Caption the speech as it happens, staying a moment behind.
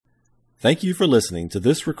Thank you for listening to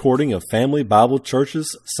this recording of Family Bible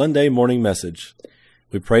Church's Sunday morning message.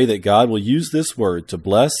 We pray that God will use this word to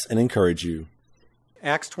bless and encourage you.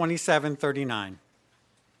 Acts 27:39.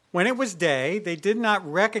 When it was day, they did not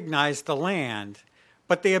recognize the land,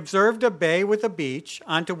 but they observed a bay with a beach,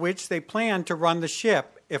 onto which they planned to run the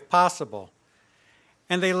ship, if possible.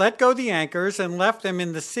 And they let go the anchors and left them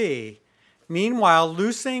in the sea, meanwhile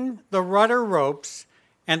loosing the rudder ropes,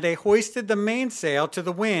 and they hoisted the mainsail to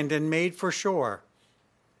the wind and made for shore.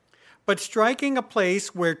 But striking a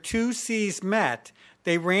place where two seas met,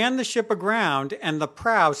 they ran the ship aground, and the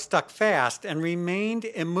prow stuck fast and remained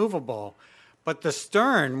immovable, but the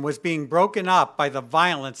stern was being broken up by the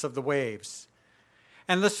violence of the waves.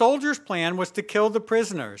 And the soldiers' plan was to kill the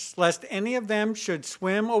prisoners, lest any of them should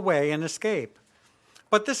swim away and escape.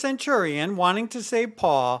 But the centurion, wanting to save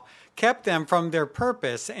Paul, kept them from their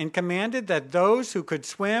purpose and commanded that those who could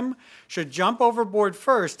swim should jump overboard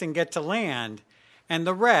first and get to land, and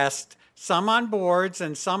the rest, some on boards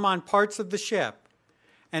and some on parts of the ship.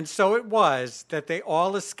 And so it was that they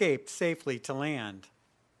all escaped safely to land.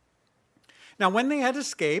 Now when they had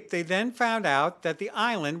escaped, they then found out that the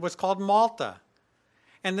island was called Malta.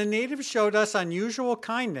 And the natives showed us unusual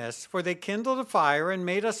kindness, for they kindled a fire and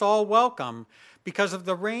made us all welcome because of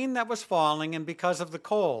the rain that was falling and because of the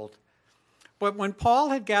cold. But when Paul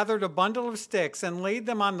had gathered a bundle of sticks and laid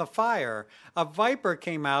them on the fire, a viper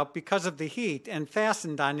came out because of the heat and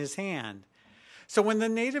fastened on his hand. So when the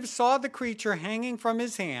natives saw the creature hanging from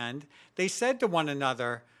his hand, they said to one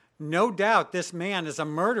another, "No doubt this man is a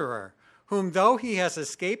murderer, whom though he has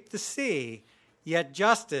escaped the sea, yet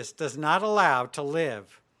justice does not allow to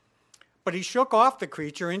live." But he shook off the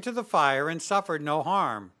creature into the fire and suffered no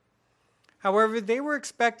harm. However, they were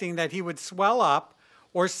expecting that he would swell up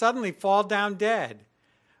or suddenly fall down dead.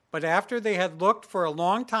 But after they had looked for a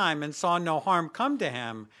long time and saw no harm come to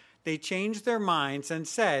him, they changed their minds and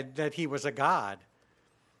said that he was a god.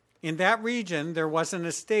 In that region there was an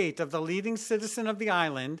estate of the leading citizen of the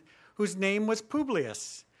island, whose name was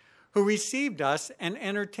Publius, who received us and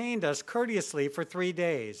entertained us courteously for 3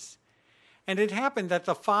 days. And it happened that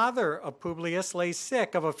the father of Publius lay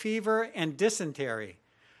sick of a fever and dysentery.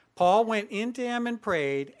 Paul went in to him and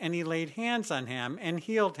prayed, and he laid hands on him and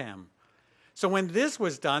healed him. So when this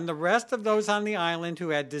was done, the rest of those on the island who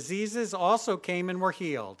had diseases also came and were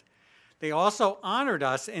healed. They also honored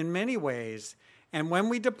us in many ways, and when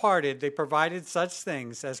we departed, they provided such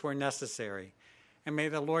things as were necessary. And may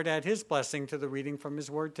the Lord add his blessing to the reading from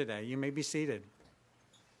his word today. You may be seated.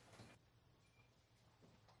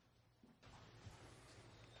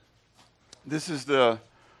 This is the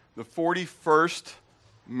 41st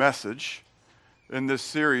message in this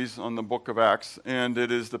series on the book of Acts, and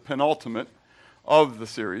it is the penultimate of the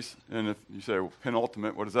series. And if you say, well,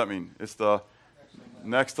 penultimate, what does that mean? It's the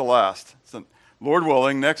next to last. So, Lord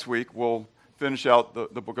willing, next week we'll finish out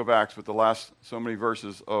the book of Acts with the last so many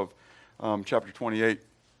verses of chapter 28.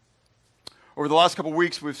 Over the last couple of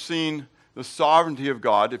weeks, we've seen the sovereignty of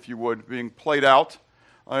God, if you would, being played out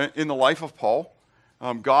in the life of Paul.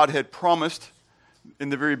 God had promised in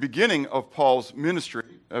the very beginning of Paul's ministry,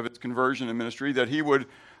 of his conversion and ministry, that he would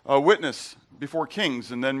witness before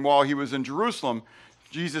kings. And then while he was in Jerusalem,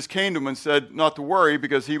 Jesus came to him and said not to worry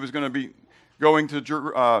because he was going to be going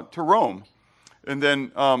to Rome. And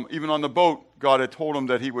then even on the boat, God had told him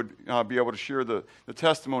that he would be able to share the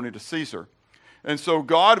testimony to Caesar. And so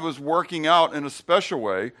God was working out in a special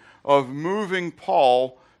way of moving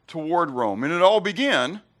Paul toward Rome. And it all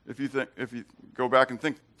began, if you go back and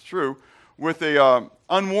think through, with a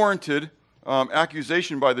unwarranted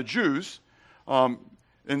accusation by the Jews. And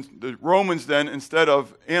the Romans then, instead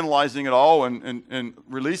of analyzing it all and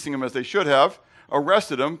releasing him as they should have,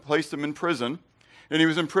 arrested him, placed him in prison. And he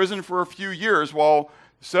was in prison for a few years while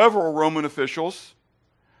several Roman officials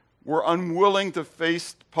were unwilling to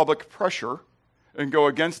face public pressure and go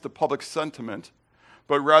against the public sentiment,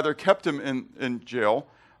 but rather kept him in jail.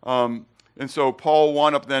 And so Paul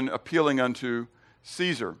wound up then appealing unto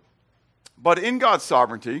Caesar. But in God's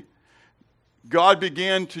sovereignty, God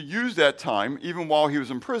began to use that time, even while he was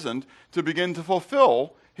imprisoned, to begin to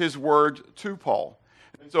fulfill his word to Paul.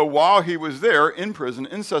 And so while he was there in prison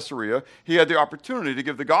in Caesarea, he had the opportunity to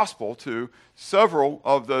give the gospel to several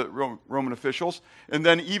of the Roman officials, and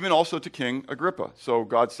then even also to King Agrippa. So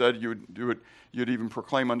God said you would do it, you'd even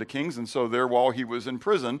proclaim unto kings. And so there, while he was in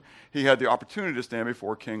prison, he had the opportunity to stand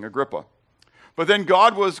before King Agrippa. But then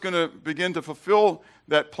God was going to begin to fulfill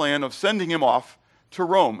that plan of sending him off to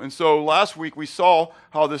Rome. And so last week we saw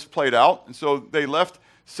how this played out. And so they left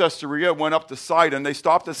Caesarea, went up to Sidon. They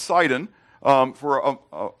stopped at Sidon for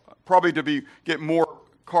probably to get more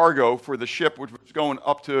cargo for the ship, which was going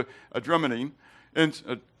up to Adramyttium, and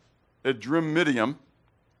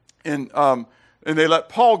they let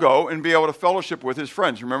Paul go and be able to fellowship with his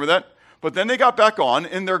friends. Remember that? But then they got back on,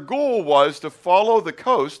 and their goal was to follow the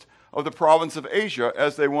coast of the province of Asia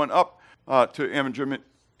as they went up to Adramyttium.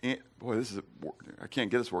 Boy, I can't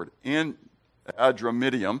get this word.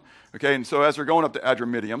 Adramyttium. Okay, and so as they're going up to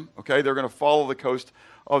Adramyttium, okay, they're going to follow the coast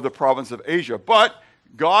of the province of Asia. But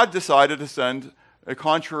God decided to send a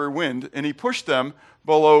contrary wind, and he pushed them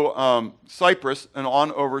below Cyprus and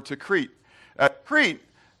on over to Crete. At Crete,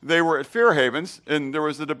 they were at Fair Havens, and there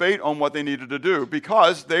was a debate on what they needed to do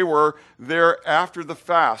because they were there after the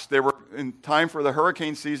fast. They were in time for the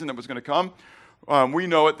hurricane season that was going to come. We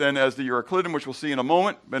know it then as the Euroclydon, which we'll see in a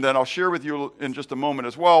moment, and then I'll share with you in just a moment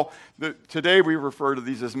as well. Today we refer to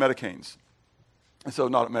these as Medicanes. And so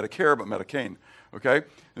not Medicare, but Medicane, okay?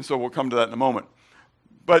 And so we'll come to that in a moment.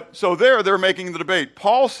 But so they're making the debate.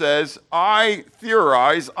 Paul says, I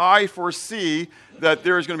theorize, I foresee that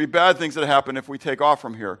there's going to be bad things that happen if we take off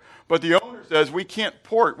from here. But the owner says, we can't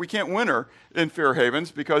winter in Fair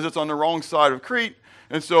Havens because it's on the wrong side of Crete.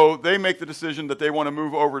 And so they make the decision that they want to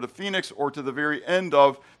move over to Phoenix or to the very end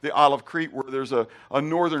of the Isle of Crete where there's a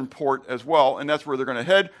northern port as well, and that's where they're going to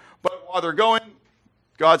head. But while they're going,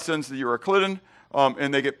 God sends the Euroclydon,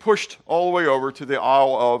 and they get pushed all the way over to the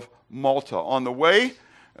Isle of Malta. On the way,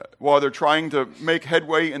 while they're trying to make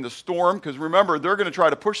headway in the storm, because remember, they're going to try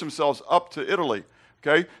to push themselves up to Italy.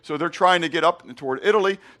 Okay, so they're trying to get up toward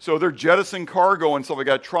Italy, so they're jettisoning cargo and stuff like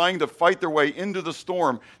that, trying to fight their way into the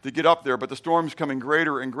storm to get up there, but the storm's coming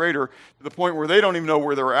greater and greater to the point where they don't even know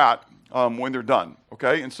where they're at when they're done.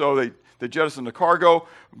 Okay, and so they jettison the cargo,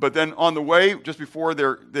 but then on the way, just before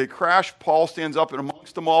they crash, Paul stands up and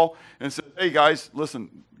amongst them all and says, hey guys,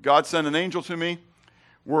 listen, God sent an angel to me.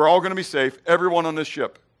 We're all going to be safe. Everyone on this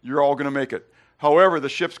ship, you're all going to make it. However, the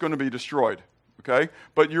ship's going to be destroyed. Okay,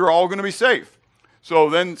 but you're all going to be safe.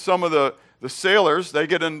 So then some of the sailors, they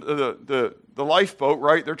get into the lifeboat,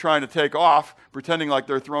 right? They're trying to take off, pretending like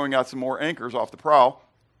they're throwing out some more anchors off the prow,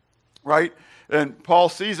 right? And Paul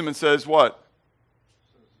sees them and says, what?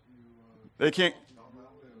 They can't.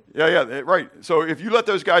 Yeah, right. So if you let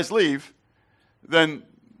those guys leave, then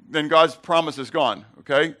God's promise is gone,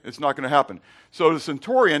 okay? It's not going to happen. So the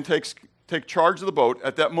centurion takes charge of the boat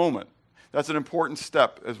at that moment. That's an important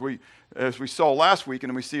step as we saw last week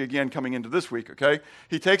and we see again coming into this week, okay?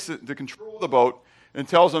 He takes the control of the boat and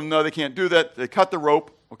tells them, no, they can't do that. They cut the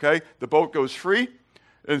rope, okay? The boat goes free,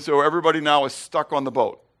 and so everybody now is stuck on the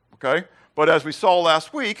boat, okay? But as we saw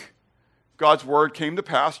last week, God's word came to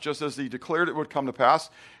pass just as he declared it would come to pass,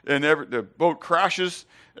 and the boat crashes,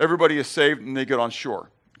 everybody is saved, and they get on shore,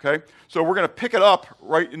 okay? So we're going to pick it up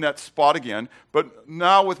right in that spot again, but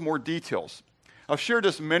now with more details. I've shared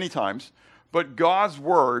this many times, but God's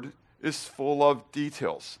word is full of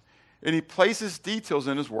details. And he places details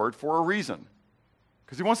in his word for a reason,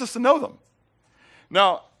 because he wants us to know them.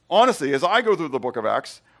 Now, honestly, as I go through the book of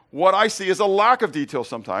Acts, what I see is a lack of detail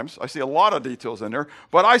sometimes. I see a lot of details in there,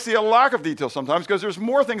 but I see a lack of detail sometimes because there's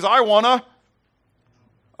more things I want to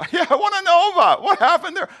know about. What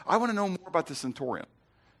happened there? I want to know more about the centurion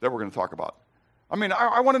that we're going to talk about. I mean,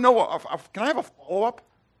 I want to know, can I have a follow-up?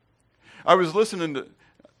 I was listening to,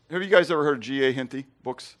 have you guys ever heard of G.A. Henty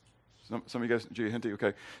books? Some of you guys, G.A. Henty,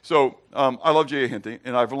 okay. So I love G.A. Henty,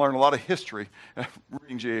 and I've learned a lot of history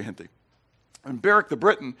reading G.A. Henty. And Beric the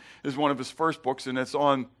Briton is one of his first books, and it's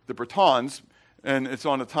on the Britons, and it's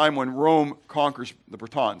on a time when Rome conquers the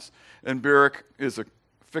Britons. And Beric is a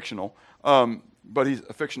fictional, but he's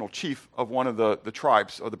a fictional chief of one of the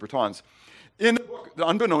tribes of the Britons. In the book,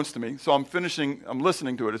 unbeknownst to me, so I'm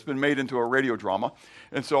listening to it. It's been made into a radio drama.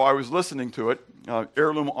 And so I was listening to it.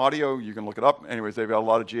 Heirloom Audio, you can look it up. Anyways, they've got a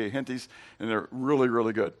lot of G.A. Hentys, and they're really,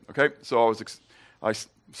 really good. Okay, so I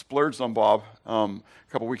splurged on Bob a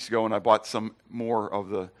couple weeks ago, and I bought some more of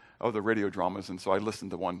the radio dramas, and so I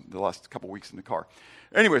listened to one the last couple weeks in the car.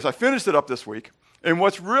 Anyways, I finished it up this week, and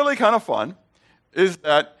what's really kind of fun is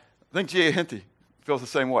that I think G.A. Henty feels the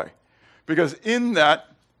same way, because in that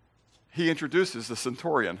he introduces the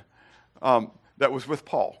centurion that was with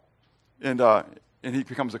Paul, and he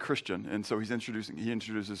becomes a Christian, and so he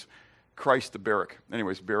introduces Christ to Beric.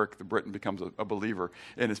 Anyways, Beric the Briton becomes a believer,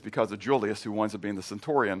 and it's because of Julius, who winds up being the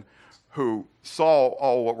centurion, who saw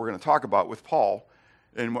all what we're going to talk about with Paul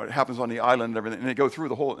and what happens on the island and everything, and they go through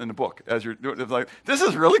the whole in the book as you're doing. It's like, this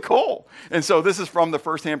is really cool. And so this is from the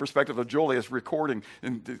first-hand perspective of Julius recording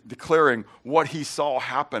and declaring what he saw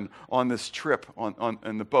happen on this trip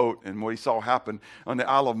on the boat, and what he saw happen on the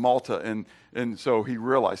Isle of Malta, and so he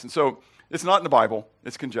realized. And so It's not in the Bible.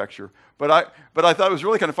 It's conjecture. But I thought it was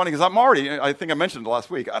really kind of funny because I think I mentioned it last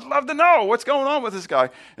week. I'd love to know what's going on with this guy.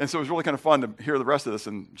 And so it was really kind of fun to hear the rest of this.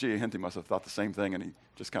 And G.A. Henty must have thought the same thing, and he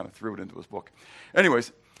just kind of threw it into his book.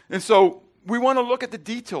 Anyways, and so we want to look at the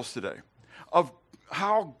details today of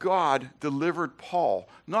how God delivered Paul,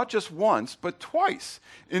 not just once, but twice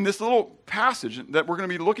in this little passage that we're going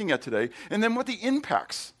to be looking at today, and then what the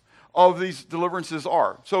impacts of these deliverances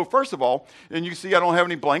are. So first of all, and you see I don't have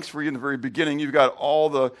any blanks for you in the very beginning. You've got all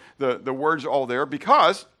the words all there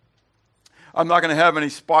because I'm not going to have any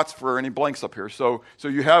spots for any blanks up here. So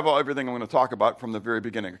you have everything I'm going to talk about from the very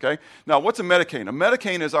beginning, okay? Now, what's a metacane? A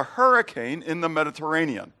metacane is a hurricane in the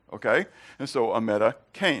Mediterranean, okay? And so a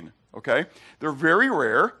metacane, okay? They're very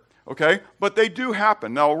rare, okay? But they do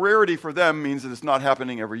happen. Now, rarity for them means that it's not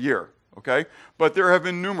happening every year. Okay, but there have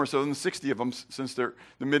been numerous of them, 60 of them since the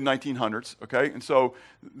mid-1900s. Okay, and so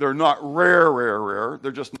they're not rare.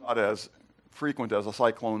 They're just not as frequent as a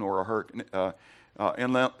cyclone or a hurricane,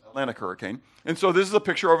 Atlantic hurricane. And so this is a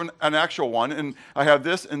picture of an actual one, and I have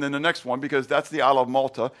this, and then the next one because that's the Isle of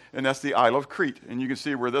Malta, and that's the Isle of Crete, and you can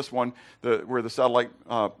see where this one, where the satellite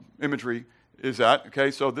imagery is at.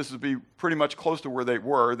 Okay, so this would be pretty much close to where they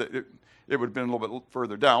were. That it would have been a little bit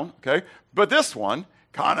further down. Okay, but this one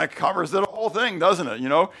kind of covers the whole thing, doesn't it? You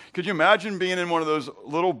know, could you imagine being in one of those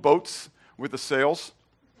little boats with the sails?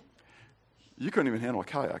 You couldn't even handle a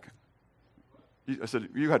kayak. I said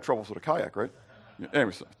you had troubles with a kayak, right? Yeah,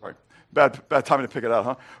 anyway, sorry, bad timing to pick it out,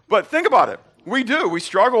 huh? But think about it. We do. We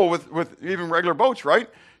struggle with even regular boats, right?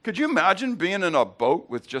 Could you imagine being in a boat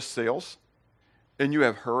with just sails, and you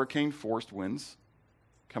have hurricane-forced winds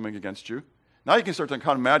coming against you? Now you can start to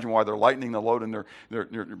kind of imagine why they're lightening the load and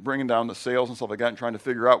they're bringing down the sails and stuff like that and trying to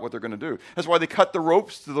figure out what they're going to do. That's why they cut the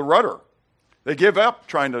ropes to the rudder. They give up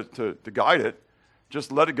trying to guide it.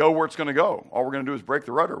 Just let it go where it's going to go. All we're going to do is break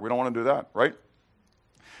the rudder. We don't want to do that, right?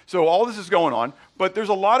 So all this is going on, but there's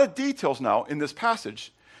a lot of details now in this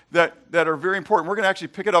passage that are very important. We're going to actually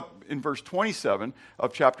pick it up in verse 27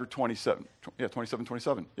 of chapter 27. Yeah,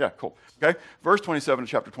 27. Yeah, cool. Okay, verse 27 of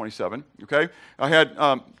chapter 27. Okay, I had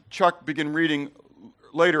Chuck begin reading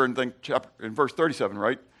later in verse 37,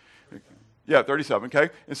 right? Yeah, 37,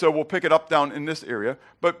 okay? And so we'll pick it up down in this area.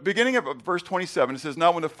 But beginning of verse 27, it says,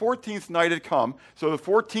 now when the 14th night had come, so the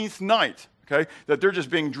 14th night, okay, that they're just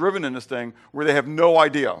being driven in this thing where they have no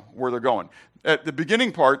idea where they're going. At the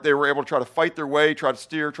beginning part, they were able to try to fight their way, try to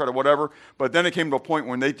steer, try to whatever, but then it came to a point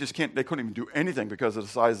when they couldn't even do anything because of the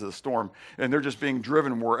size of the storm, and they're just being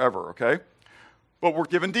driven wherever, okay? But we're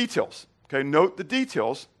given details, okay? Note the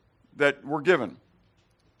details that were given.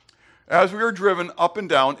 As we are driven up and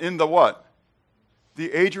down in the what?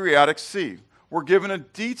 The Adriatic Sea. We're given a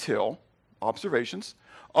detail, observations,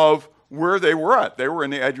 of where they were at. They were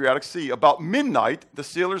in the Adriatic Sea. About midnight, the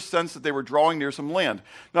sailors sensed that they were drawing near some land.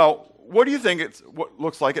 Now, what do you think what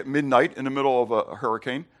looks like at midnight in the middle of a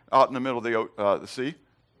hurricane, out in the middle of the sea?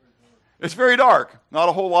 It's very dark. Not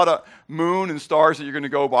a whole lot of moon and stars that you're going to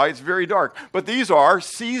go by. It's very dark. But these are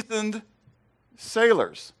seasoned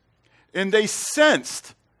sailors. And they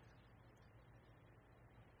sensed.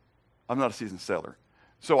 I'm not a seasoned sailor.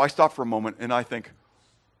 So I stop for a moment and I think,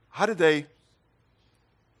 how did they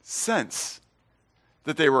sense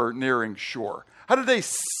that they were nearing shore? How did they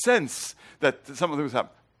sense that something was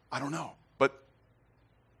happening? I don't know, but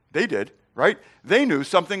they did, right? They knew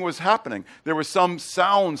something was happening. There was some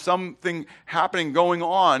sound, something happening, going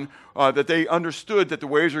on, that they understood that the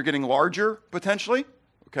waves were getting larger, potentially,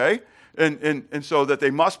 okay? And so that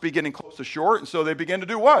they must be getting close to shore, and so they began to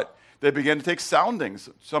do what? They began to take soundings,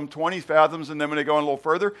 some 20 fathoms, and then when they go on a little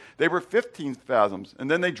further, they were 15 fathoms,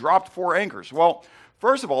 and then they dropped 4 anchors. Well,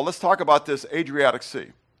 first of all, let's talk about this Adriatic Sea.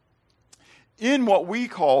 In what we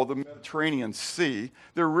call the Mediterranean Sea,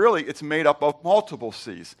 it's made up of multiple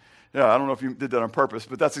seas. Yeah, I don't know if you did that on purpose,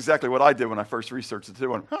 but that's exactly what I did when I first researched it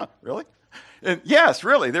too. Really? And yes,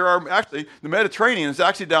 really, there are actually, the Mediterranean is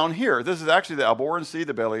actually down here. This is actually the Alboran Sea,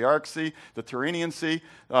 the Balearic Sea, the Tyrrhenian Sea.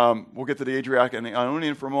 We'll get to the Adriatic and the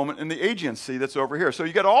Ionian for a moment, and the Aegean Sea that's over here. So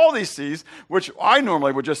you get all these seas, which I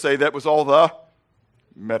normally would just say that was all the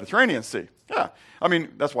Mediterranean Sea. Yeah, I mean,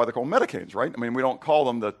 that's why they're called metacanes, right? I mean, we don't call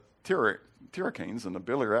them the Tyrrhenians and the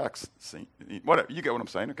Balearic Sea. Whatever, you get what I'm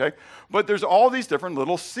saying, okay? But there's all these different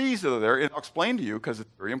little seas that are there, and I'll explain to you, because it's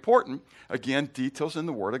very important, again, details in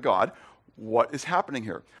the Word of God, what is happening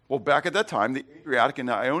here. Well, back at that time, the Adriatic and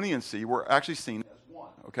the Ionian Sea were actually seen as one,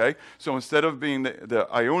 okay? So instead of being the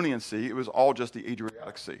Ionian Sea, it was all just the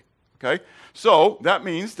Adriatic Sea, okay? So that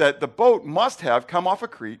means that the boat must have come off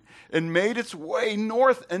of Crete and made its way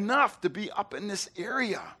north enough to be up in this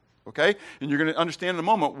area, okay? And you're going to understand in a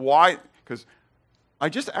moment why, because I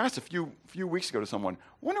just asked a few weeks ago to someone,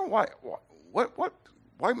 wonder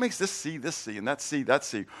why makes this sea and that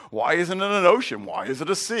sea? Why isn't it an ocean? Why is it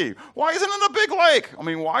a sea? Why isn't it a big lake? I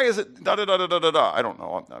mean, why is it da-da-da-da-da-da? I don't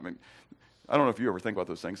know. I mean, I don't know if you ever think about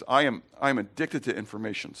those things. I am addicted to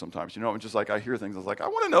information sometimes. You know, it's just like I hear things. I was like, I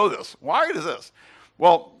want to know this. Why is this?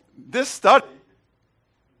 Well, this study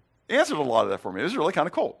answered a lot of that for me. This is really kind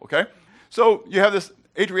of cool, okay? So you have this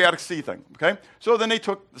Adriatic Sea thing, okay? So then they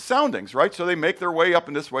took the soundings, right? So they make their way up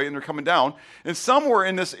in this way, and they're coming down. And somewhere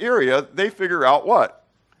in this area, they figure out what?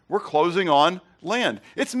 We're closing on land.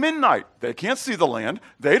 It's midnight. They can't see the land.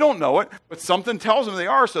 They don't know it, but something tells them they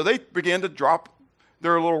are. So they began to drop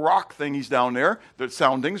their little rock thingies down there, the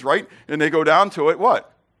soundings, right? And they go down to it,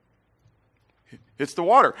 what? Hits the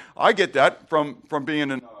water. I get that from being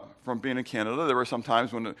in Canada. There were some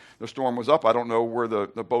times when the storm was up. I don't know where the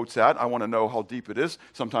boat's at. I want to know how deep it is.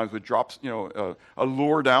 Sometimes it drops, a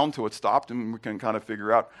lure down till it stopped, and we can kind of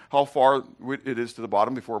figure out how far it is to the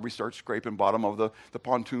bottom before we start scraping bottom of the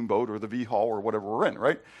pontoon boat or the V-hull or whatever we're in,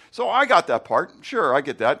 right? So I got that part. Sure, I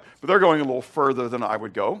get that. But they're going a little further than I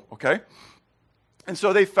would go, okay? And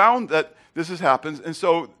so they found that this happens, and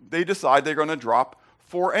so they decide they're going to drop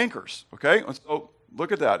 4 anchors, okay? And so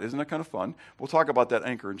look at that. Isn't that kind of fun? We'll talk about that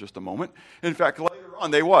anchor in just a moment. In fact, later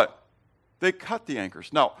on, they what? They cut the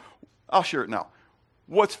anchors. Now, I'll share it now.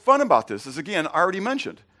 What's fun about this is, again, I already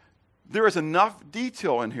mentioned, there is enough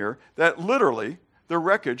detail in here that literally the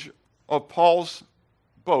wreckage of Paul's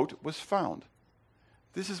boat was found.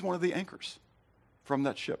 This is one of the anchors from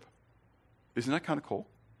that ship. Isn't that kind of cool?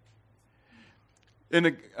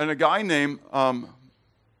 And a guy named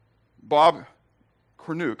Bob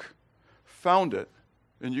Corbin found it,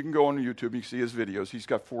 and you can go on YouTube, you can see his videos. He's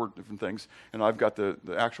got 4 different things, and I've got the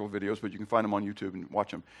actual videos, but you can find them on YouTube and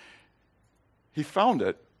watch them. He found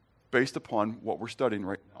it based upon what we're studying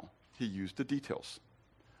right now. He used the details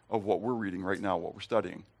of what we're reading right now, what we're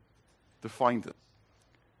studying, to find it.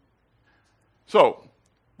 So,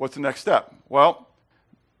 what's the next step? Well,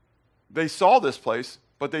 they saw this place,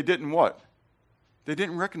 but they didn't what? They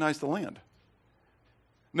didn't recognize the land.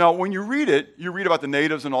 Now, when you read it, you read about the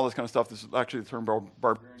natives and all this kind of stuff. This is actually the term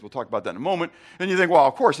barbarians. We'll talk about that in a moment. And you think, well,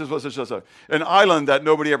 of course, this was just an island that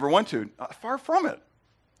nobody ever went to. Far from it.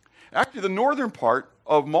 Actually, the northern part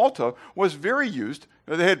of Malta was very used.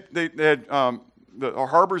 They had the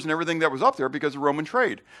harbors and everything that was up there because of Roman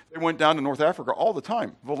trade. They went down to North Africa all the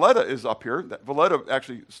time. Valletta is up here. Valletta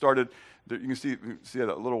actually started, you can see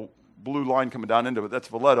that little blue line coming down into it. That's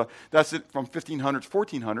Valletta. That's it from 1500s,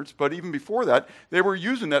 1400s. But even before that, they were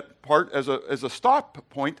using that part as a stop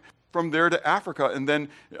point from there to Africa and then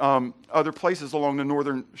other places along the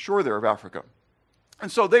northern shore there of Africa.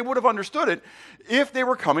 And so they would have understood it if they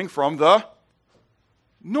were coming from the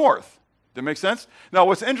north. Does that make sense? Now,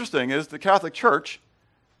 what's interesting is the Catholic Church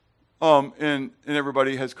and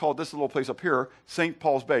everybody has called this little place up here St.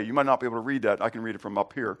 Paul's Bay. You might not be able to read that. I can read it from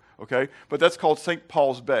up here, okay? But that's called St.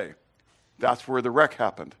 Paul's Bay. That's where the wreck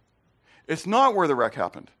happened. It's not where the wreck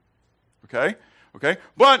happened, okay?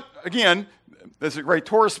 But, again, it's a great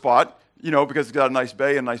tourist spot, because it's got a nice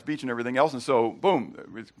bay and a nice beach and everything else, and so, boom,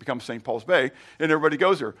 it becomes St. Paul's Bay, and everybody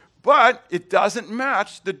goes there. But it doesn't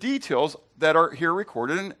match the details that are here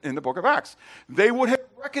recorded in the book of Acts. They would have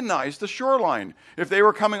recognized the shoreline. If they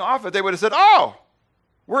were coming off it, they would have said, oh,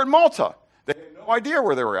 we're in Malta. They had no idea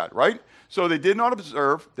where they were at, right? So they did not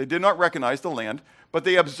observe, they did not recognize the land, but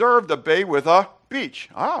they observed a bay with a beach.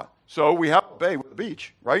 So we have a bay with a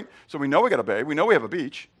beach, right? So we know we got a bay, we know we have a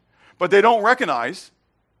beach, but they don't recognize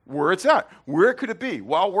where it's at. Where could it be?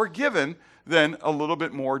 Well, we're given then a little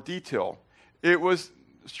bit more detail. It was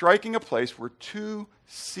striking a place where 2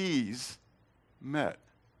 seas met.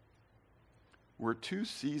 Where 2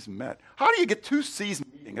 seas met. How do you get 2 seas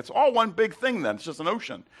meeting? It's all one big thing then. It's just an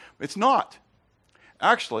ocean. It's not.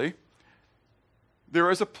 Actually, there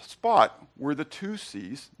is a spot where the 2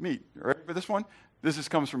 seas meet. You ready for this one? This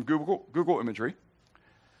comes from Google imagery.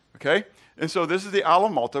 Okay? And so this is the Isle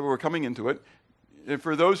of Malta. We're coming into it. And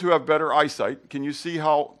for those who have better eyesight, can you see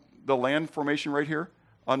how the land formation right here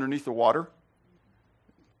underneath the water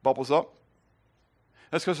bubbles up?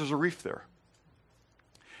 That's because there's a reef there.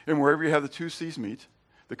 And wherever you have the 2 seas meet,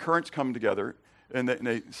 the currents come together and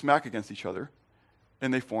they smack against each other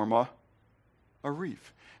and they form a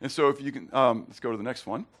reef. And so if you can, let's go to the next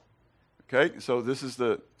one. Okay, so this is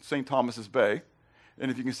the St. Thomas's Bay. And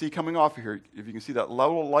if you can see coming off of here, if you can see that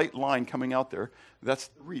little light line coming out there, that's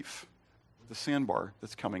the reef, the sandbar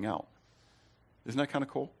that's coming out. Isn't that kind of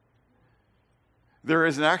cool? There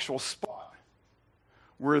is an actual spot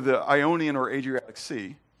where the Ionian or Adriatic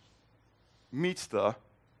Sea meets the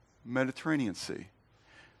Mediterranean Sea.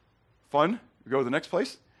 Fun? go to the next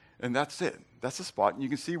place, and that's it. That's the spot. And you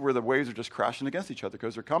can see where the waves are just crashing against each other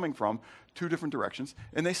because they're coming from two different directions,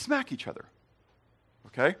 and they smack each other.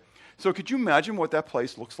 Okay? So could you imagine what that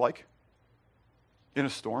place looks like in a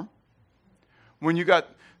storm? When you got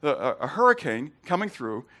a hurricane coming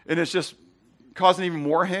through, and it's just causing even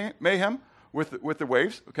more mayhem with the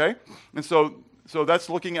waves, okay? And so that's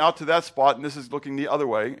looking out to that spot, and this is looking the other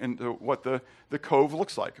way into what the cove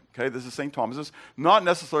looks like, okay? This is St. Thomas's. Not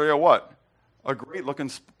necessarily a what? A great-looking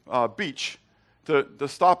beach to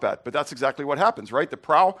stop at, but that's exactly what happens, right? The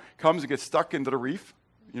prow comes and gets stuck into the reef.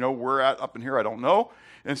 We're up in here, I don't know.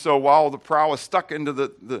 And so while the prow is stuck into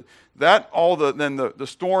the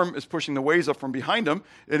storm is pushing the waves up from behind them,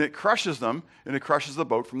 and it crushes them, and it crushes the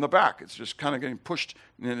boat from the back. It's just kind of getting pushed,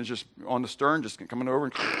 and it's just on the stern, just coming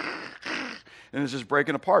over, and it's just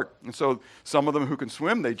breaking apart. And so some of them who can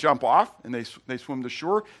swim, they jump off, and they swim to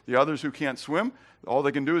shore. The others who can't swim, all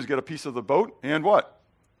they can do is get a piece of the boat, and what?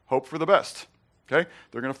 Hope for the best. Okay?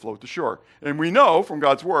 They're going to float to shore. And we know from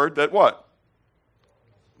God's word that what?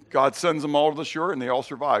 God sends them all to the shore, and they all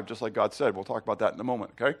survive, just like God said. We'll talk about that in a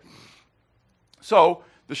moment, okay? So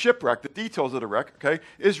the shipwreck, the details of the wreck, okay,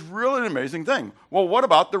 is really an amazing thing. Well, what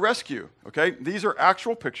about the rescue, okay? These are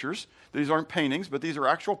actual pictures. These aren't paintings, but these are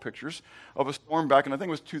actual pictures of a storm back in, I think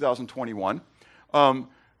it was 2021, one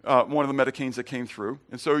of the Medicanes that came through.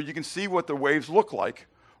 And so you can see what the waves look like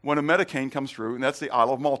when a Medicane comes through, and that's the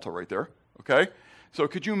Isle of Malta right there, okay? So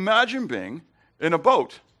could you imagine being in a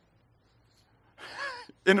boat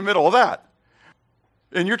in the middle of that,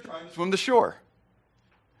 and you're trying to swim to shore?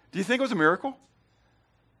 Do you think it was a miracle?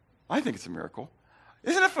 I think it's a miracle.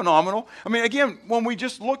 Isn't it phenomenal? I mean, again, when we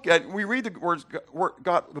just we read the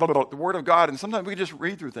Word of God, and sometimes we just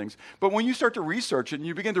read through things. But when you start to research it, and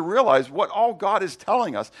you begin to realize what all God is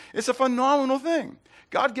telling us, it's a phenomenal thing.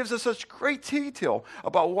 God gives us such great detail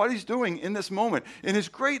about what he's doing in this moment, in his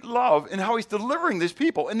great love, and how he's delivering these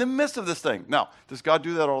people in the midst of this thing. Now, does God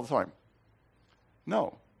do that all the time?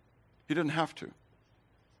 No, he didn't have to.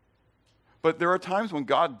 But there are times when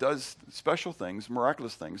God does special things,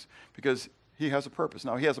 miraculous things, because he has a purpose.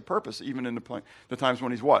 Now, he has a purpose even in the times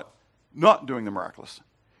when he's what? Not doing the miraculous.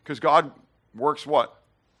 Because God works what?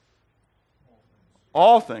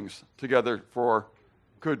 All things together for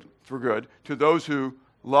good to those who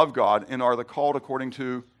love God and are the called according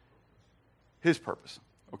to his purpose.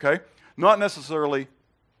 Okay? Not necessarily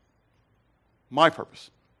my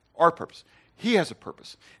purpose, our purpose. He has a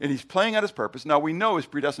purpose, and he's playing out his purpose. Now, we know his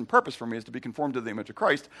predestined purpose for me is to be conformed to the image of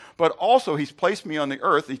Christ, but also he's placed me on the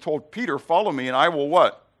earth. He told Peter, follow me, and I will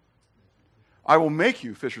what? I will make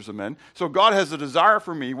you fishers of men. So God has a desire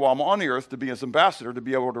for me while I'm on the earth to be his ambassador, to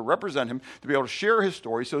be able to represent him, to be able to share his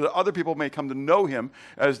story so that other people may come to know him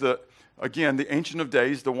as the Ancient of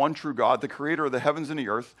Days, the one true God, the creator of the heavens and the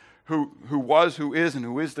earth, who was, who is, and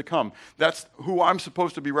who is to come. That's who I'm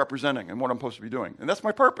supposed to be representing and what I'm supposed to be doing. And that's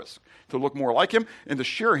my purpose, to look more like him and to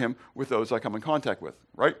share him with those I come in contact with,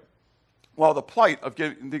 right? Well, the plight of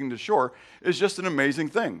getting to shore is just an amazing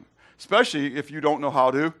thing, especially if you don't know how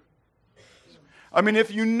to. I mean, if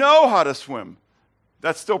you know how to swim,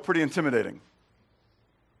 that's still pretty intimidating,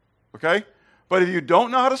 okay? But if you don't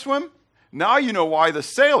know how to swim, now you know why the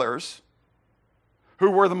sailors, who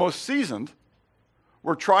were the most seasoned,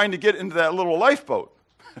 were trying to get into that little lifeboat.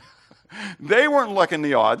 They weren't liking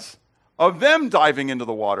the odds of them diving into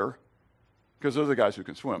the water, because those are the guys who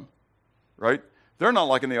can swim, right? They're not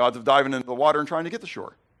liking the odds of diving into the water and trying to get to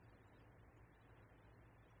shore.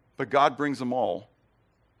 But God brings them all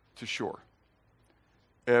to shore.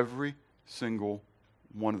 Every single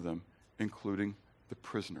one of them, including the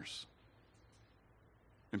prisoners.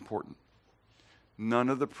 Important. None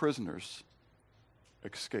of the prisoners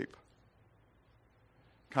escape.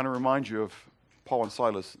 Kind of reminds you of Paul and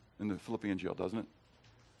Silas in the Philippian jail, doesn't it?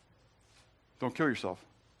 Don't kill yourself.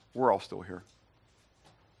 We're all still here.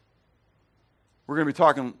 We're going to be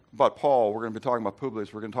talking about Paul. We're going to be talking about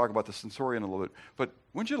Publius. We're going to talk about the centurion a little bit. But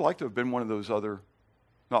wouldn't you like to have been one of those other,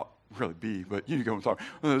 not really be, but you go and talk,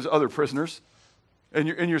 one of those other prisoners? And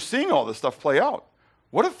you're seeing all this stuff play out.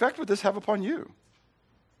 What effect would this have upon you?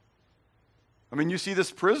 I mean, you see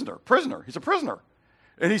this prisoner. He's a prisoner.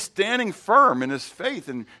 And he's standing firm in his faith,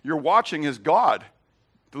 and you're watching his God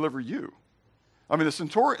deliver you. I mean,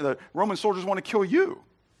 the Roman soldiers want to kill you,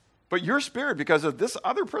 but you're spared because of this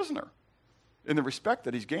other prisoner in the respect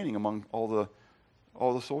that he's gaining among all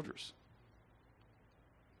the soldiers.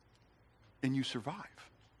 And you survive.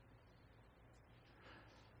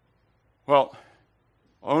 Well,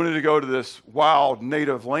 only to go to this wild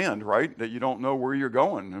native land, right, that you don't know where you're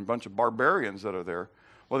going, and a bunch of barbarians that are there.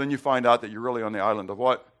 Well, then you find out that you're really on the island of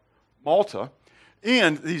what? Malta.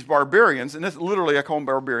 And these barbarians, and this literally, I call them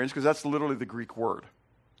barbarians because that's literally the Greek word.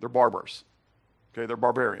 They're barbars. Okay, they're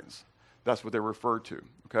barbarians. That's what they're referred to.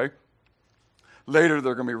 Okay? Later,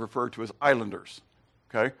 they're going to be referred to as islanders.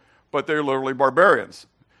 Okay? But they're literally barbarians.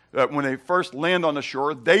 When they first land on the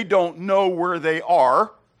shore, they don't know where they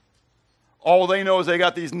are. All they know is they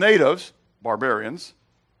got these natives, barbarians,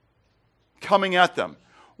 coming at them.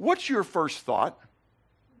 What's your first thought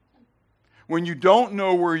when you don't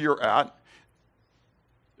know where you're at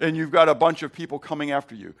and you've got a bunch of people coming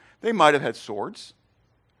after you? They might have had swords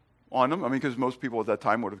on them. I mean, because most people at that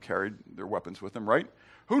time would have carried their weapons with them, right?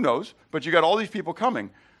 Who knows? But you got all these people coming.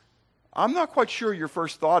 I'm not quite sure your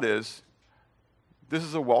first thought is, this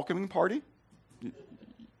is a welcoming party?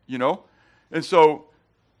 You know? And so,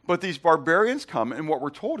 but these barbarians come, and what we're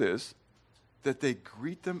told is that they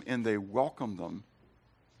greet them and they welcome them.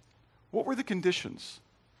 What were the conditions?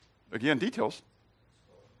 Again, details.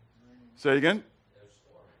 Say it again.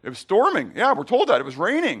 It was storming. Yeah, we're told that. It was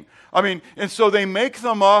raining. I mean, and so they make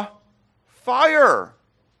them a fire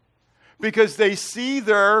because they see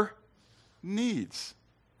their needs.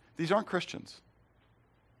 These aren't Christians.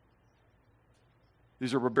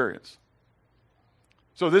 These are barbarians.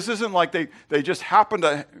 So this isn't like they just happened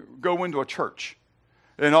to go into a church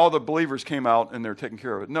and all the believers came out and they're taking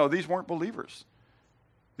care of it. No, these weren't believers.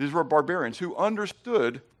 These were barbarians who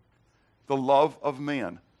understood the love of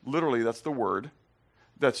man. Literally, that's the word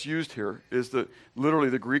that's used here. Literally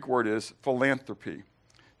the Greek word is philanthropy.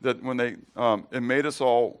 That when they it made us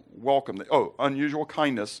all welcome. Unusual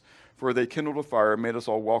kindness, for they kindled a fire and made us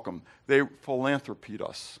all welcome. They philanthropied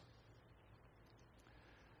us.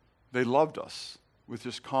 They loved us with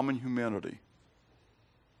just common humanity.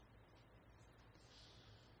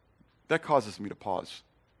 That causes me to pause.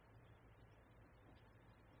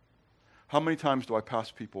 How many times do I pass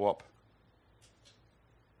people up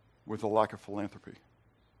with a lack of philanthropy?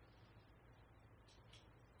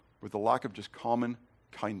 With a lack of just common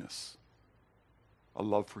kindness, a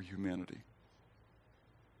love for humanity.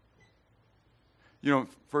 You know,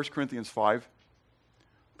 1 Corinthians 5,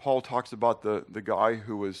 Paul talks about the guy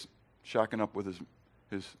who was shacking up with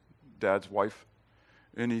his dad's wife,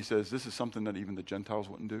 and he says, this is something that even the Gentiles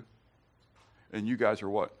wouldn't do. And you guys are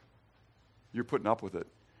what? You're putting up with it.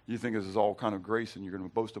 You think this is all kind of grace, and you're going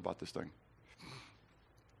to boast about this thing.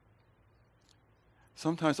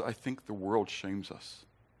 Sometimes I think the world shames us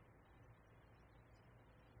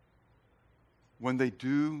when they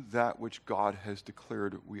do that which God has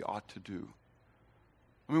declared we ought to do.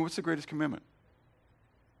 I mean, what's the greatest commandment?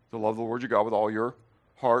 To love the Lord your God with all your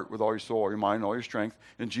heart, with all your soul, all your mind, all your strength.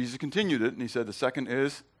 And Jesus continued it, and he said the second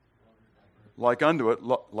is, like unto it,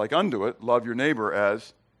 love your neighbor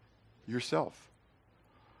as yourself.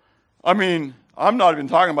 I mean, I'm not even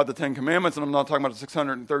talking about the 10 Commandments, and I'm not talking about the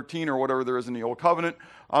 613 or whatever there is in the Old Covenant.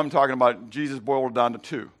 I'm talking about Jesus boiled it down to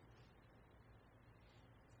 2.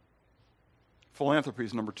 Philanthropy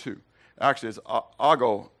is number 2. Actually, it's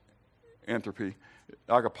agoanthropy.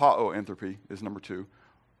 Agapao-anthropy is number 2.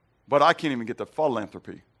 But I can't even get to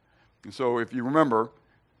philanthropy. And so if you remember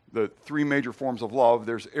the 3 major forms of love,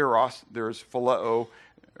 there's eros, there's phileo,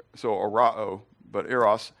 so arao, but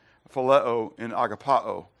eros, phileo, and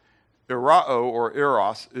agapao. Erao or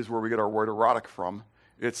eros is where we get our word erotic from.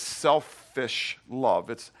 It's selfish love.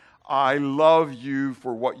 It's I love you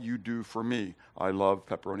for what you do for me. I love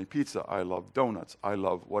pepperoni pizza. I love donuts. I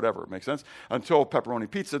love whatever. Make sense? Until pepperoni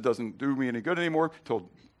pizza doesn't do me any good anymore, until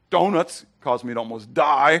donuts caused me to almost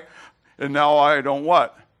die, and now I don't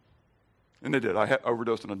what? And they did. I had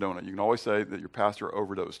overdosed on a donut. You can always say that your pastor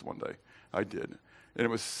overdosed one day. I did. And it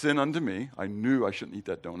was sin unto me. I knew I shouldn't eat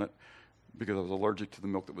that donut because I was allergic to the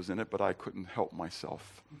milk that was in it, but I couldn't help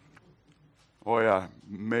myself. Oh, yeah,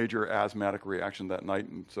 major asthmatic reaction that night.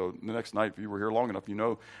 And so the next night, if you were here long enough, you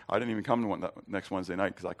know I didn't even come to next Wednesday night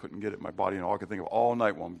because I couldn't get it in my body. And all I could think of all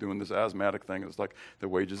night while I'm doing this asthmatic thing is like, the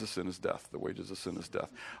wages of sin is death. The wages of sin is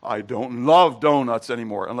death. I don't love donuts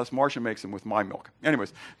anymore unless Marcia makes them with my milk.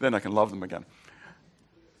 Anyways, then I can love them again.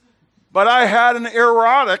 But I had an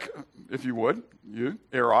erotic, if you would,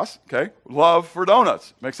 eros, okay, love for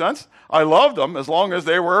donuts. Make sense? I loved them as long as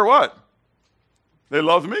they were what? They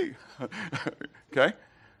loved me. Okay?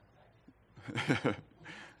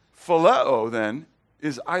 Phileo, then,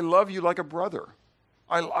 is I love you like a brother.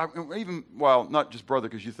 Not just brother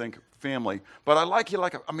because you think family, but I like you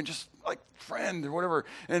like just like friend or whatever.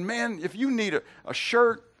 And man, if you need a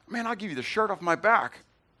shirt, man, I'll give you the shirt off my back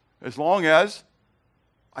as long as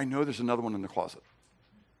I know there's another one in the closet.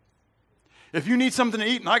 If you need something to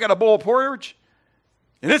eat and I got a bowl of porridge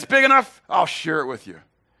and it's big enough, I'll share it with you.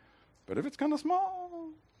 But if it's kind of small,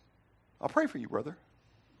 I'll pray for you, brother.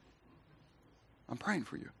 I'm praying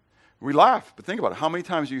for you. We laugh, but think about it. How many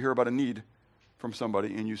times do you hear about a need from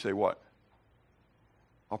somebody and you say what?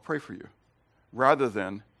 I'll pray for you. Rather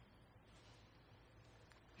than,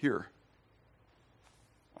 here,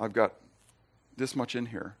 I've got this much in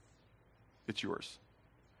here. It's yours.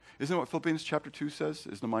 Isn't it what Philippians chapter 2 says,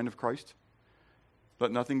 is the mind of Christ?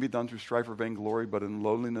 Let nothing be done through strife or vainglory, but in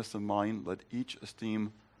lowliness of mind, let each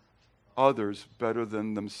esteem others better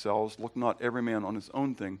than themselves. Look not every man on his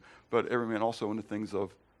own thing, but every man also on the things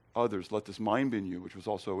of others. Let this mind be in you, which was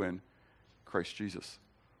also in Christ Jesus.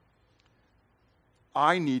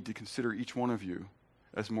 I need to consider each one of you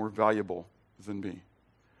as more valuable than me.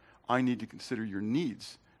 I need to consider your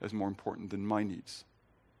needs as more important than my needs.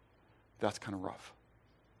 That's kind of rough.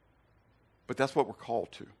 But that's what we're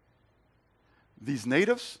called to. These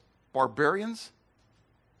natives, barbarians,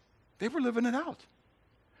 they were living it out.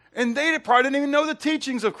 And they probably didn't even know the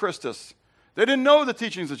teachings of Christus. They didn't know the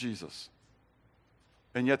teachings of Jesus.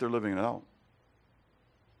 And yet they're living it out.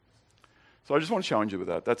 So I just want to challenge you with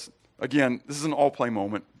that. That's, again, this is an all-play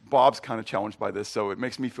moment. Bob's kind of challenged by this, so it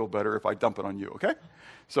makes me feel better if I dump it on you, okay?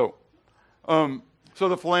 So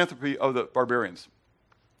the philanthropy of the barbarians.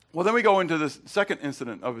 Well, then we go into this second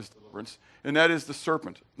incident of his deliverance, and that is the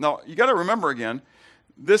serpent. Now, you got to remember again,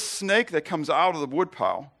 this snake that comes out of the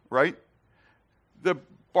woodpile, right? The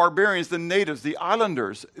barbarians, the natives, the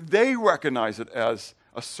islanders, they recognize it as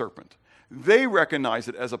a serpent. They recognize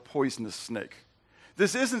it as a poisonous snake.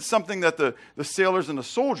 This isn't something that the sailors and the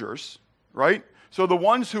soldiers, right? So the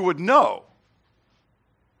ones who would know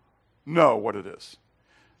what it is.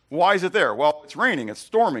 Why is it there? Well, it's raining, it's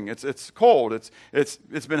storming, it's cold,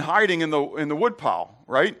 it's been hiding in the woodpile,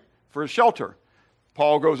 right? For shelter.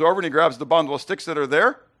 Paul goes over and he grabs the bundle of sticks that are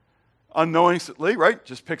there, unknowingly, right?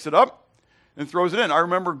 Just picks it up and throws it in. I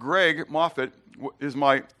remember Greg Moffitt is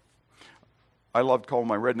I loved calling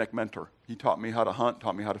my redneck mentor. He taught me how to hunt,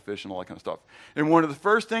 taught me how to fish, and all that kind of stuff. And one of the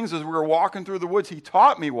first things as we were walking through the woods he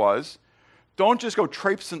taught me was, don't just go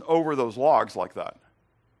traipsing over those logs like that.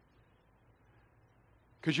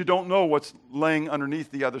 Because you don't know what's laying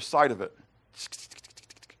underneath the other side of it.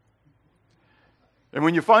 And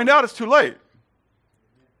when you find out, it's too late.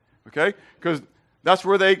 Okay? Because that's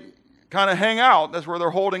where they kind of hang out. That's where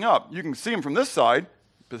they're holding up. You can see them from this side,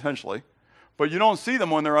 potentially, but you don't see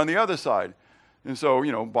them when they're on the other side. And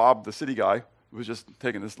so, Bob, the city guy, was just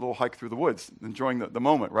taking this little hike through the woods, enjoying the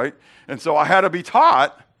moment, right? And so I had to be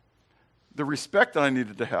taught the respect that I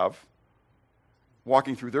needed to have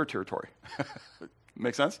walking through their territory.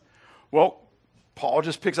 Make sense? Well, Paul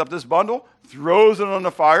just picks up this bundle, throws it on the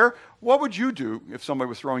fire. What would you do if somebody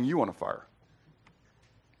was throwing you on a fire?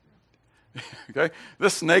 Okay? The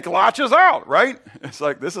snake latches out, right? It's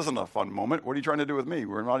like, this isn't a fun moment. What are you trying to do with me?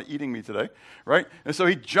 We're not eating me today, right? And so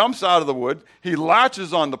he jumps out of the wood. He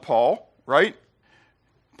latches onto Paul, right?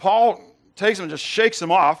 Paul takes him and just shakes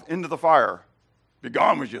him off into the fire. Be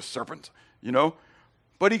gone with you, serpent,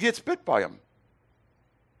 But he gets bit by him.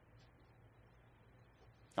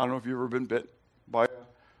 I don't know if you've ever been bit by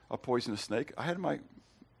a poisonous snake. I had my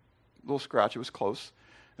little scratch. It was close.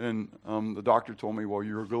 And the doctor told me, well,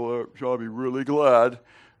 you're going to be really glad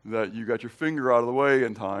that you got your finger out of the way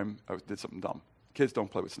in time. I did something dumb. Kids don't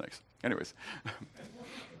play with snakes. Anyways.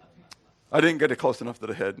 I didn't get it close enough to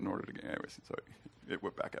the head in order to get, anyways, so it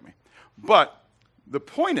whipped back at me. But the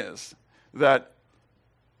point is that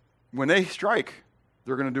when they strike,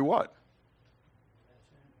 they're going to do what?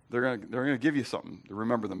 They're going to give you something to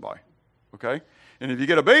remember them by, okay? And if you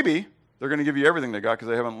get a baby, they're going to give you everything they got because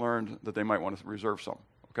they haven't learned that they might want to reserve some,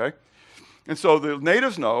 okay? And so the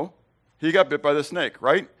natives know he got bit by the snake,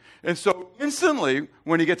 right? And so instantly,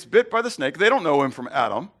 when he gets bit by the snake, they don't know him from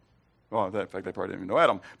Adam. Well, in fact, they probably didn't even know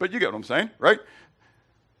Adam, but you get what I'm saying, right?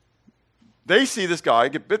 They see this guy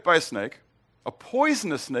get bit by a snake, a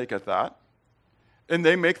poisonous snake at that, and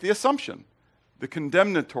they make the assumption, the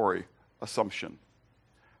condemnatory assumption.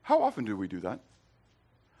 How often do we do that?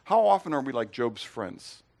 How often are we like Job's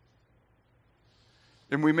friends?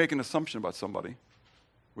 And we make an assumption about somebody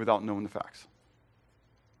without knowing the facts.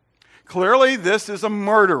 Clearly, this is a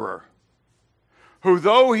murderer who,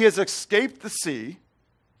 though he has escaped the sea,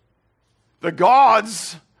 the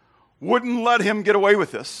gods wouldn't let him get away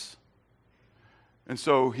with this. And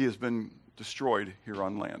so he has been destroyed here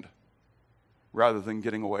on land rather than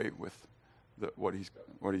getting away with what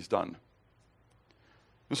he's done.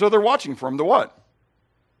 And so they're watching for him to what?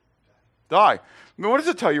 Die. I mean, what does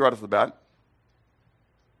it tell you right off the bat?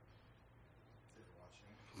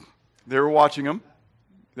 They were watching him.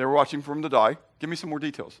 They were watching for him to die. Give me some more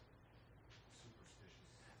details.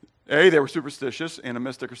 A, they were superstitious,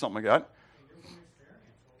 animistic, or something like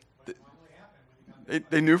that.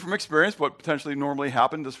 They knew from experience what potentially normally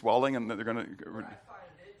happened, the swelling, and that they're going to... What I find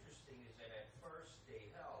interesting is that at first they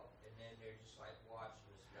help, and then they're just like watching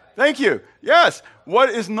this guy. Thank you. Yes. What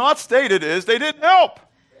is not stated is they didn't help.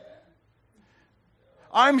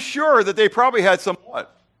 I'm sure that they probably had some,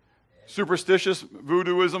 superstitious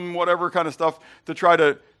voodooism, whatever kind of stuff to try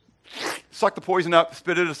to suck the poison out,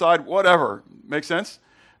 spit it aside, whatever. Make sense?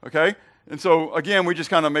 Okay? And so, again, we just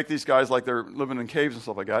kind of make these guys like they're living in caves and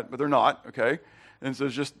stuff like that, but they're not, okay? And so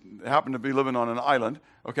just happen to be living on an island,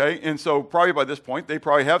 okay? And so probably by this point, they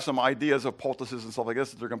probably have some ideas of poultices and stuff like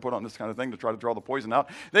this that they're going to put on this kind of thing to try to draw the poison out.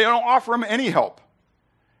 They don't offer him any help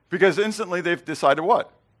because instantly they've decided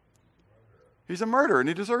what? He's a murderer and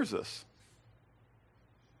he deserves this.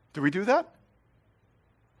 Do we do that?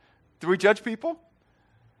 Do we judge people?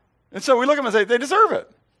 And so we look at them and say, they deserve it.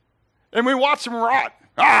 And we watch them rot.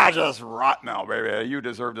 Just rot now, baby. You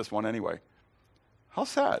deserve this one anyway. How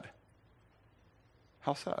sad.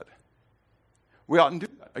 How sad. We oughtn't do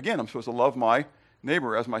that. Again, I'm supposed to love my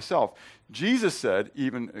neighbor as myself. Jesus said,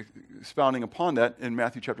 even expounding upon that in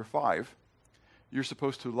Matthew chapter 5, you're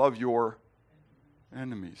supposed to love your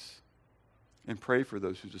enemies and pray for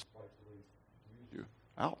those who despitefully use you.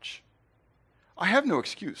 Ouch. I have no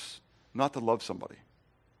excuse not to love somebody.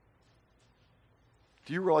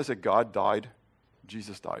 Do you realize that God died,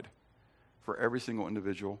 Jesus died, for every single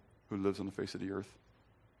individual who lives on the face of the earth?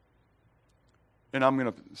 And I'm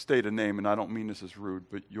going to state a name, and I don't mean this as rude,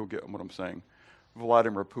 but you'll get what I'm saying.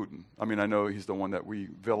 Vladimir Putin. I mean, I know he's the one that we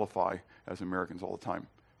vilify as Americans all the time.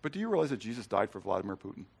 But do you realize that Jesus died for Vladimir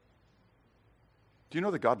Putin? Do you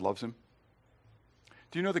know that God loves him?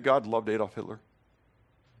 Do you know that God loved Adolf Hitler?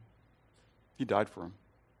 He died for him.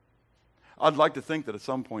 I'd like to think that at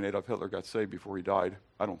some point Adolf Hitler got saved before he died.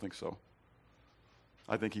 I don't think so.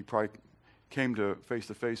 I think he probably came to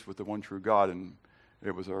face with the one true God, and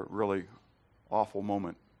it was a really awful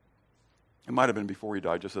moment. It might have been before he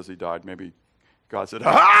died, just as he died. Maybe God said,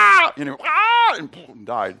 and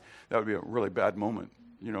died. That would be a really bad moment.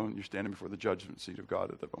 You know, you're standing before the judgment seat of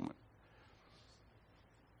God at that moment.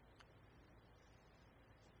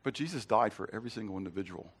 But Jesus died for every single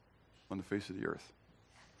individual on the face of the earth.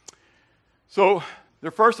 So,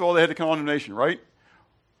 first of all, they had the condemnation, right?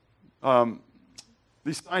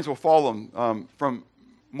 These signs will follow them from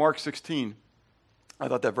Mark 16. I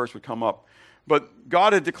thought that verse would come up. But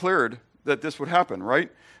God had declared that this would happen,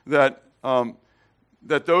 right? That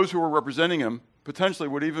those who were representing him potentially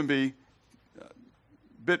would even be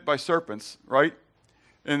bit by serpents, right?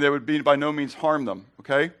 And they would be by no means harm them,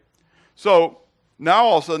 okay? So now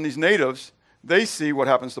all of a sudden these natives, they see what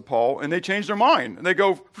happens to Paul and they change their mind. And they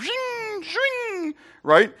go, shing, shing,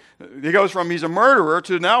 right? He goes from he's a murderer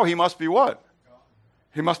to now he must be what?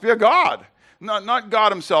 He must be a god. Not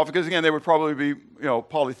God himself, because again, they would probably be,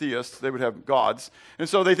 polytheists. They would have gods. And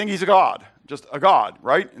so they think he's a god, just a god,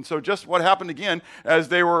 right? And so just what happened again, as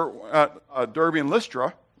they were at Derbe and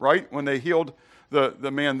Lystra, right? When they healed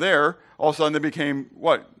the man there, all of a sudden they became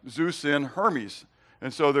what? Zeus and Hermes.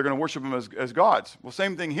 And so they're going to worship him as gods. Well,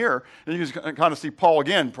 same thing here. And you can kind of see Paul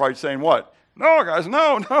again probably saying what? No, guys,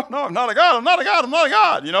 no, I'm not a god, I'm not a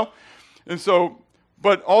god, And so,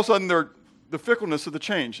 but all of a sudden the fickleness of the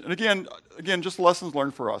change. And again, just lessons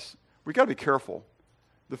learned for us. We got to be careful,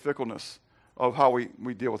 the fickleness of how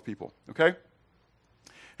we deal with people, okay?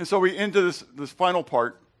 And so we into this final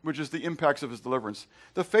part, which is the impacts of his deliverance.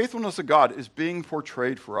 The faithfulness of God is being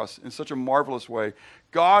portrayed for us in such a marvelous way.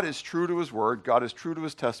 God is true to his word. God is true to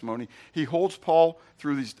his testimony. He holds Paul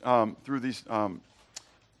through these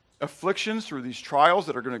afflictions, through these trials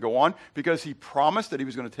that are going to go on, because he promised that he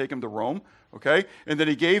was going to take him to Rome, okay? And then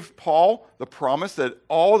he gave Paul the promise that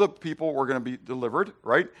all the people were going to be delivered,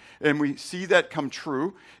 right? And we see that come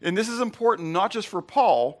true. And this is important not just for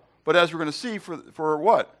Paul, but as we're going to see, for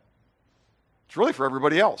what? It's really for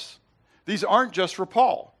everybody else. These aren't just for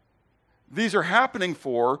Paul. These are happening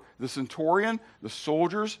for the centurion, the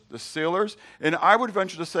soldiers, the sailors, and I would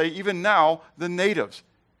venture to say even now, the natives.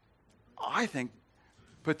 I think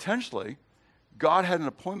potentially God had an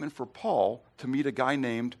appointment for Paul to meet a guy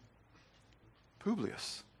named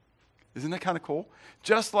Publius. Isn't that kind of cool?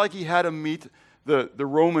 Just like he had to meet the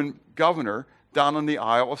Roman governor down on the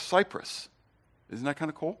Isle of Cyprus. Isn't that kind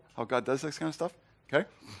of cool how God does this kind of stuff? Okay?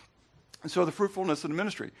 And so the fruitfulness of the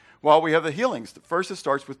ministry. Well, we have the healings. First it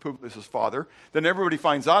starts with Publius' father. Then everybody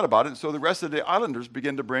finds out about it. And so the rest of the islanders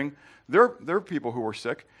begin to bring their people who were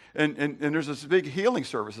sick. And there's this big healing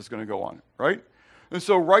service that's going to go on, right? And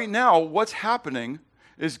so right now, what's happening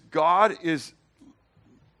is God is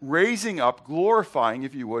raising up, glorifying,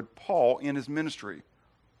 if you would, Paul in his ministry.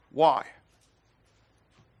 Why?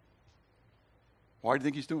 Why do you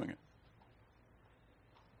think he's doing it?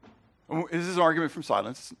 This is an argument from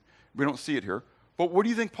silence. We don't see it here. But what do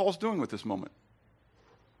you think Paul's doing with this moment?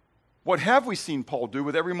 What have we seen Paul do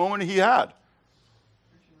with every moment he had?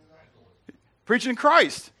 Preaching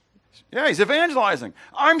Christ. Yeah, he's evangelizing.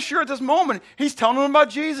 I'm sure at this moment he's telling them about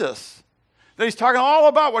Jesus. That he's talking all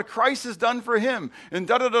about what Christ has done for him, and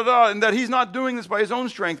and that he's not doing this by his own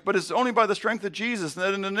strength, but it's only by the strength of Jesus, and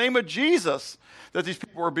that in the name of Jesus that these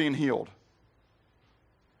people are being healed.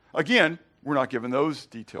 Again, we're not given those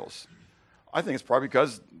details. I think it's probably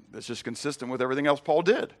because it's just consistent with everything else Paul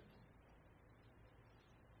did.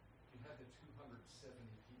 You had the 270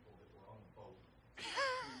 people that were on the boat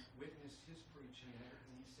who witnessed his preaching and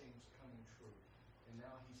everything he's saying was coming true, and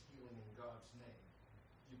now he's healing in God's name.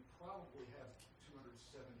 You probably have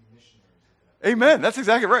 270 missionaries at that. Amen. That's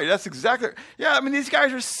exactly right. Yeah, I mean, these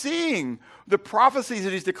guys are seeing the prophecies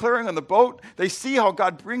that he's declaring on the boat. They see how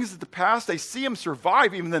God brings it to pass. They see him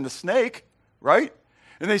survive even than the snake, right?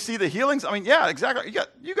 And they see the healings. I mean, yeah, exactly.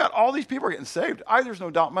 You got all these people are getting saved. There's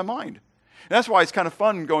no doubt in my mind. And that's why it's kind of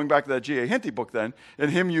fun going back to that G.A. Henty book then,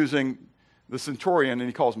 and him using the centurion, and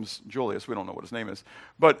he calls him Julius. We don't know what his name is.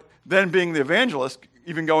 But then being the evangelist,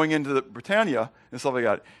 even going into the Britannia and stuff like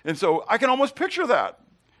that. And so I can almost picture that.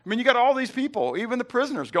 I mean, you got all these people, even the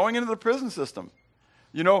prisoners, going into the prison system.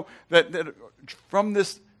 You know, that from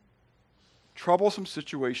this troublesome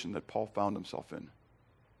situation that Paul found himself in.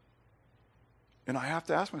 And I have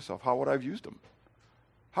to ask myself, how would I have used them?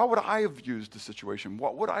 How would I have used the situation?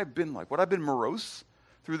 What would I have been like? Would I have been morose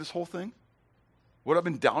through this whole thing? Would I have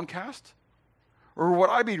been downcast? Or would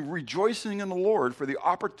I be rejoicing in the Lord for the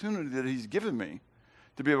opportunity that he's given me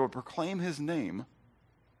to be able to proclaim his name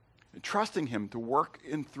and trusting him to work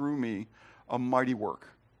in through me a mighty work?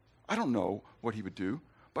 I don't know what he would do,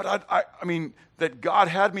 but I mean, that God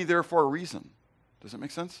had me there for a reason. Does that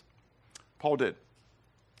make sense? Paul did.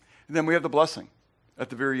 And then we have the blessing at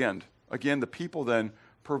the very end. Again, the people then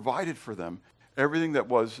provided for them everything that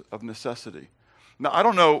was of necessity. Now, I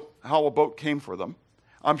don't know how a boat came for them.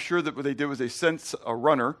 I'm sure that what they did was they sent a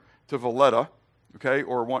runner to Valletta, okay,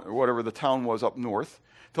 or whatever the town was up north,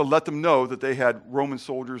 to let them know that they had Roman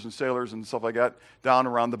soldiers and sailors and stuff like that down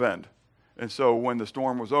around the bend. And so when the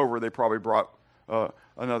storm was over, they probably brought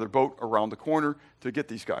another boat around the corner to get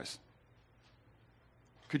these guys.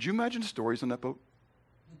 Could you imagine the stories on that boat?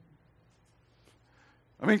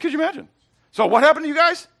 I mean, could you imagine? So what happened to you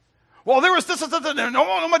guys? Well, there was this,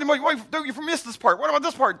 you missed this part. What about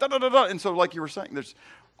this part? And so like you were saying, there's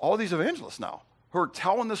all these evangelists now who are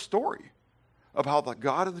telling this story of how the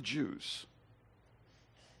God of the Jews,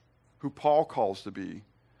 who Paul calls to be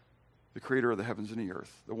the creator of the heavens and the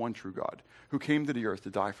earth, the one true God, who came to the earth to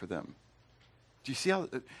die for them. Do you see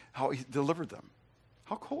how he delivered them?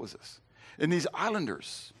 How cool is this? And these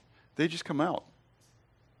islanders, they just come out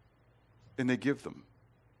and they give them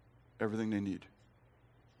everything they need.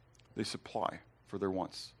 They supply for their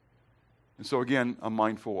wants. And so again, I'm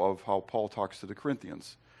mindful of how Paul talks to the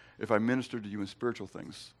Corinthians. If I minister to you in spiritual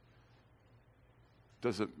things,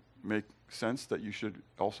 does it make sense that you should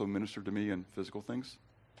also minister to me in physical things?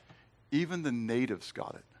 Even the natives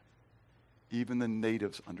got it. Even the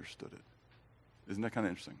natives understood it. Isn't that kind of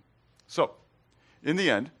interesting? So, in the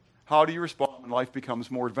end, how do you respond when life becomes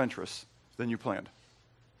more adventurous than you planned?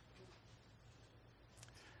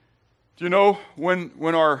 Do you know when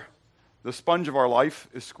the sponge of our life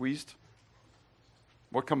is squeezed,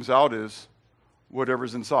 what comes out is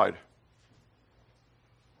whatever's inside?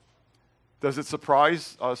 Does it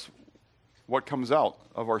surprise us what comes out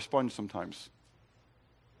of our sponge sometimes?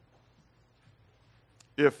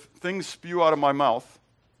 If things spew out of my mouth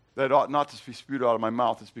that ought not to be spewed out of my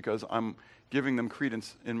mouth, it's because I'm giving them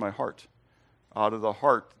credence in my heart. Out of the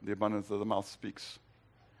heart, the abundance of the mouth speaks.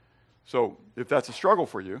 So if that's a struggle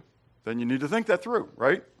for you, then you need to think that through,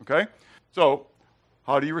 right? Okay? So,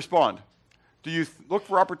 how do you respond? Do you look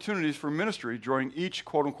for opportunities for ministry during each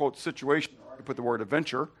quote-unquote situation, or I could put the word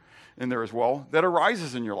adventure in there as well, that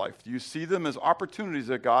arises in your life? Do you see them as opportunities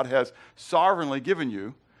that God has sovereignly given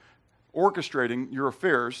you, orchestrating your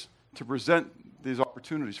affairs to present these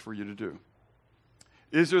opportunities for you to do?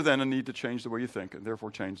 Is there then a need to change the way you think and therefore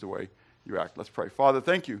change the way you act? Let's pray. Father,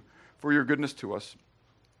 thank you for your goodness to us.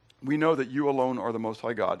 We know that you alone are the Most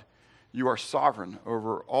High God. You are sovereign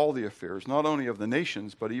over all the affairs, not only of the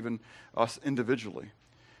nations, but even us individually.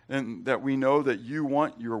 And that we know that you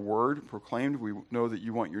want your word proclaimed. We know that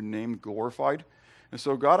you want your name glorified. And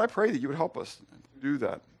so, God, I pray that you would help us do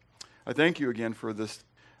that. I thank you again for this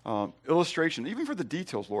illustration, even for the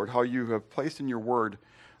details, Lord, how you have placed in your word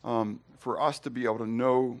for us to be able to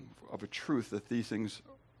know of a truth that these things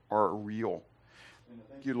are real. And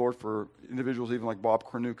thank you, Lord, for individuals even like Bob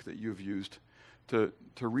Corbin that you have used to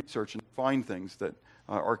research and find things that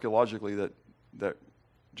archaeologically that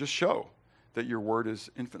just show that your word is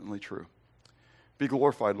infinitely true. Be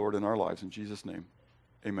glorified, Lord, in our lives. In Jesus' name,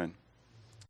 amen.